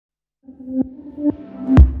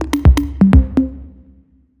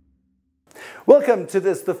Welcome to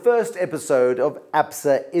the first episode of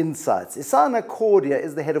Absa Insights. Isana Cordier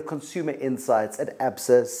is the head of Consumer Insights at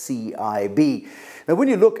Absa CIB. Now, when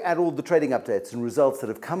you look at all the trading updates and results that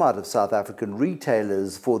have come out of South African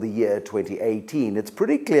retailers for the year 2018, it's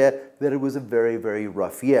pretty clear that it was a very, very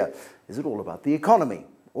rough year. Is it all about the economy?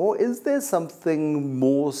 Or is there something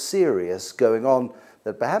more serious going on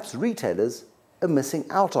that perhaps retailers are missing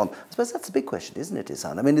out on? I suppose that's a big question, isn't it,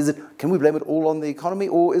 Isana? I mean, can we blame it all on the economy,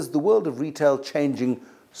 or is the world of retail changing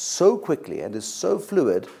so quickly and is so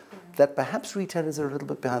fluid that perhaps retailers are a little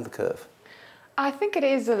bit behind the curve? I think it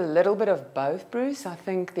is a little bit of both, Bruce. I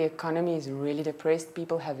think the economy is really depressed.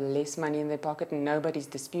 People have less money in their pocket and nobody's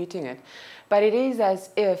disputing it. But it is as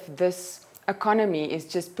if this economy is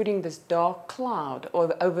just putting this dark cloud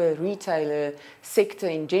over retailer sector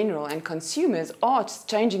in general, and consumers are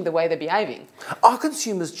changing the way they're behaving. Are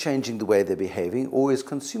consumers changing the way they're behaving, or is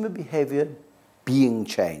consumer behavior being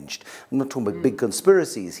changed? I'm not talking about big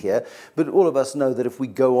conspiracies here, but all of us know that if we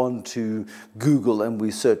go on to Google and we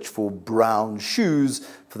search for brown shoes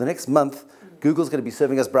for the next month, Google's going to be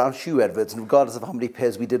serving us brown shoe adverts, regardless of how many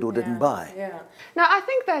pairs we did or didn't buy. Yeah. Now, I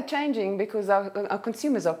think they're changing because our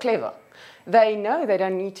consumers are clever. They know they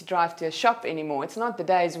don't need to drive to a shop anymore. It's not the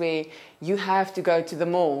days where you have to go to the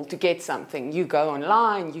mall to get something. You go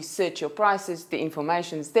online, you search your prices, the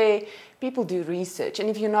information's there. People do research. And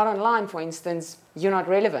if you're not online, for instance, you're not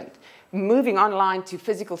relevant. Moving online to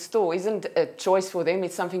physical store isn't a choice for them.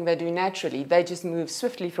 It's something they do naturally. They just move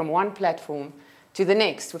swiftly from one platform to the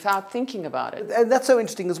next without thinking about it. And that's so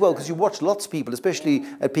interesting as well, because you watch lots of people, especially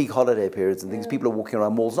at peak holiday periods and things, people are walking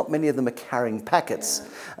around malls, not many of them are carrying packets.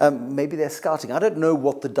 Maybe they're scouting. I don't know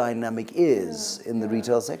what the dynamic is in the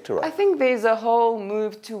retail sector. Right? I think there's a whole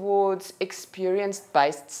move towards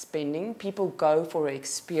experience-based spending. People go for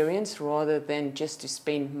experience rather than just to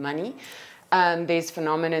spend money. There's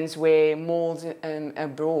phenomena where malls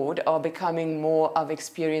abroad are becoming more of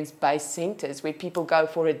experience-based centers where people go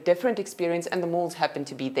for a different experience and the malls happen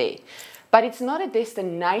to be there. But it's not a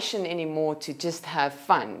destination anymore to just have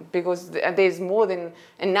fun, because there's more than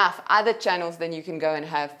enough other channels than you can go and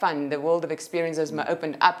have fun. The world of experiences has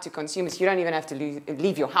opened up to consumers. You don't even have to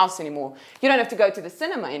leave your house anymore. You don't have to go to the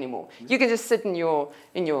cinema anymore. You can just sit in your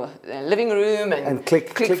living room and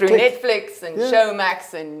click through Netflix and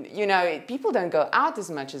Showmax, and people don't go out as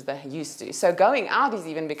much as they used to. So going out is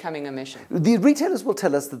even becoming a mission. The retailers will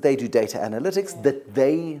tell us that they do data analytics, that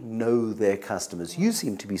they know their customers. You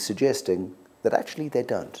seem to be suggesting that actually they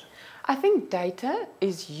don't. I think data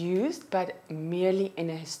is used, but merely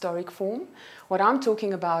in a historic form. What I'm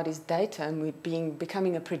talking about is data and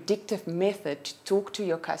becoming a predictive method to talk to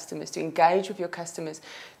your customers, to engage with your customers,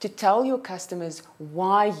 to tell your customers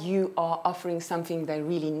why you are offering something they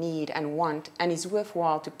really need and want and is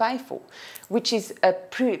worthwhile to pay for, which is a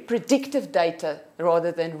predictive data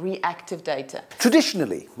rather than reactive data.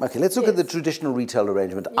 Traditionally, okay, let's look at the traditional retail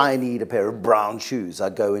arrangement. Yes. I need a pair of brown shoes. I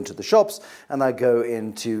go into the shops and I go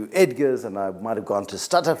into Edgar's, and I might have gone to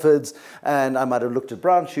Stutterford's and I might have looked at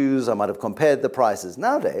brown shoes. I might have compared the prices.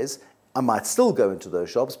 Nowadays, I might still go into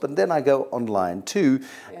those shops, but then I go online too,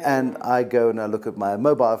 and I go and I look at my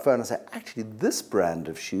mobile phone and say, actually, this brand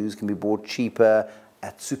of shoes can be bought cheaper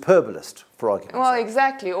at Superbalist, for argument's sake. Well,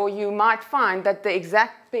 exactly. Or you might find that the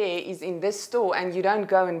exact pair is in this store and you don't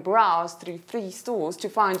go and browse through 3 stores to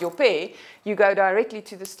find your pair. You go directly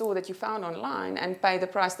to the store that you found online and pay the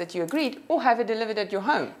price that you agreed, or have it delivered at your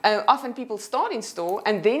home. Often people start in store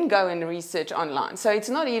and then go and research online. So it's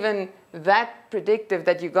not even that predictive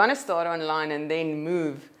that you're going to start online and then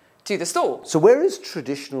move to the store. So where is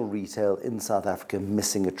traditional retail in South Africa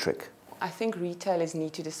missing a trick? I think retailers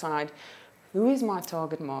need to decide, who is my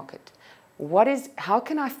target market? How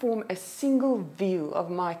can I form a single view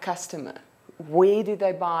of my customer? Where do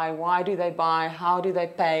they buy? Why do they buy? How do they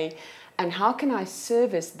pay? And how can I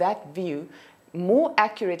service that view more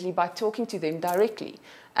accurately by talking to them directly?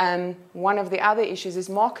 One of the other issues is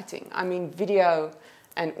marketing. I mean, video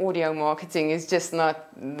and audio marketing is just not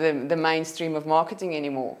the mainstream of marketing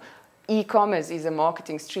anymore. E-commerce is a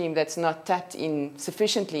marketing stream that's not tapped in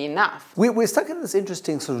sufficiently enough. We're stuck in this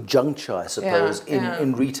interesting sort of juncture, I suppose,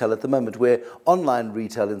 in retail at the moment, where online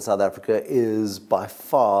retail in South Africa is by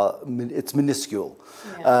far, it's minuscule.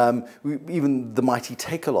 Yeah. Even the mighty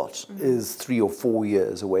Take-A-Lot is 3 or 4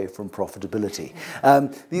 years away from profitability.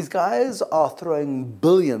 These guys are throwing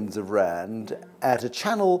billions of rand at a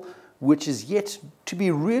channel which is yet to be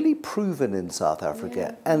really proven in South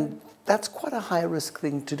Africa. And that's quite a high-risk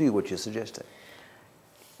thing to do, what you're suggesting.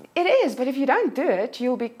 It is, but if you don't do it,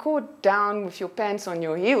 you'll be caught down with your pants on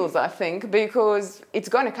your heels, I think, because it's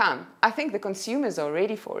going to come. I think the consumers are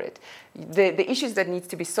ready for it. The issues that needs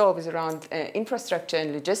to be solved is around infrastructure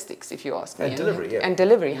and logistics, if you ask me. And delivery, yeah. And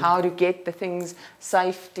delivery, how to get the things,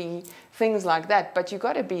 safety, things like that. But you've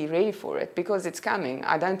got to be ready for it because it's coming.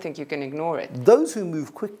 I don't think you can ignore it. Those who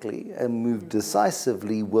move quickly and move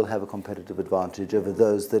decisively will have a competitive advantage over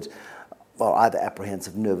those that are either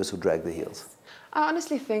apprehensive, nervous, or drag their heels. I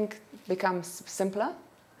honestly think it becomes simpler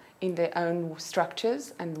in their own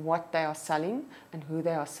structures and what they are selling and who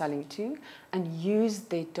they are selling to, and use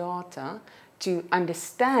their data to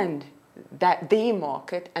understand that their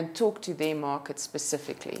market and talk to their market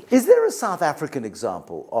specifically. Is there a South African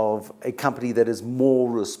example of a company that is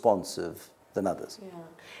more responsive than others? Yeah.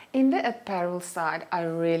 In the apparel side, I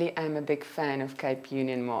really am a big fan of Cape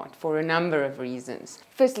Union Mart for a number of reasons.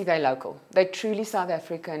 Firstly, they're local. They're truly South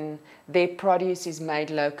African. Their produce is made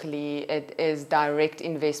locally. It is direct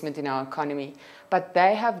investment in our economy. But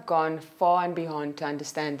they have gone far and beyond to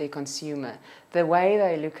understand their consumer. The way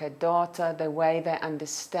they look at data, the way they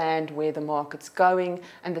understand where the market's going,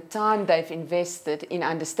 and the time they've invested in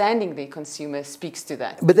understanding their consumer speaks to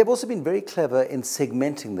that. But they've also been very clever in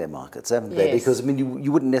segmenting their markets, haven't they? Yes. Because, I mean,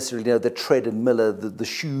 you wouldn't necessarily know that Tread and Miller, the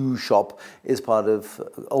shoe shop, is part of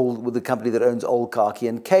the company that owns Old Khaki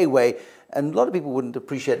and K-Way. And a lot of people wouldn't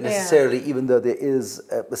appreciate necessarily, even though there is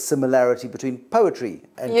a similarity between poetry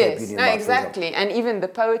and Cape Union Mart. Yes, exactly. And even the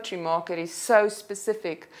poetry market is so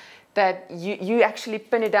specific that you actually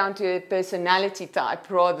pin it down to a personality type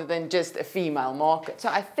rather than just a female market. So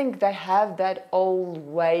I think they have that old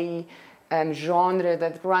way genre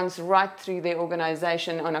that runs right through their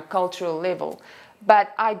organization on a cultural level.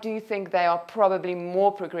 But I do think they are probably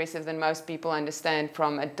more progressive than most people understand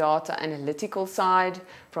from a data analytical side,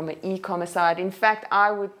 from an e-commerce side. In fact,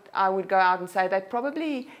 I would go out and say they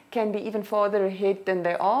probably can be even farther ahead than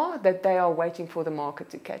they are, that they are waiting for the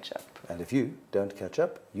market to catch up. And if you don't catch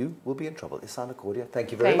up, you will be in trouble. Isana Cordier,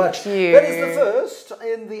 thank you very much. Thank you. That is the first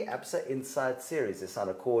in the Absa Insights Series.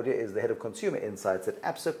 Isana Cordier is the head of Consumer Insights at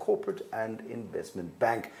Absa Corporate and Investment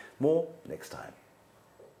Bank. More next time.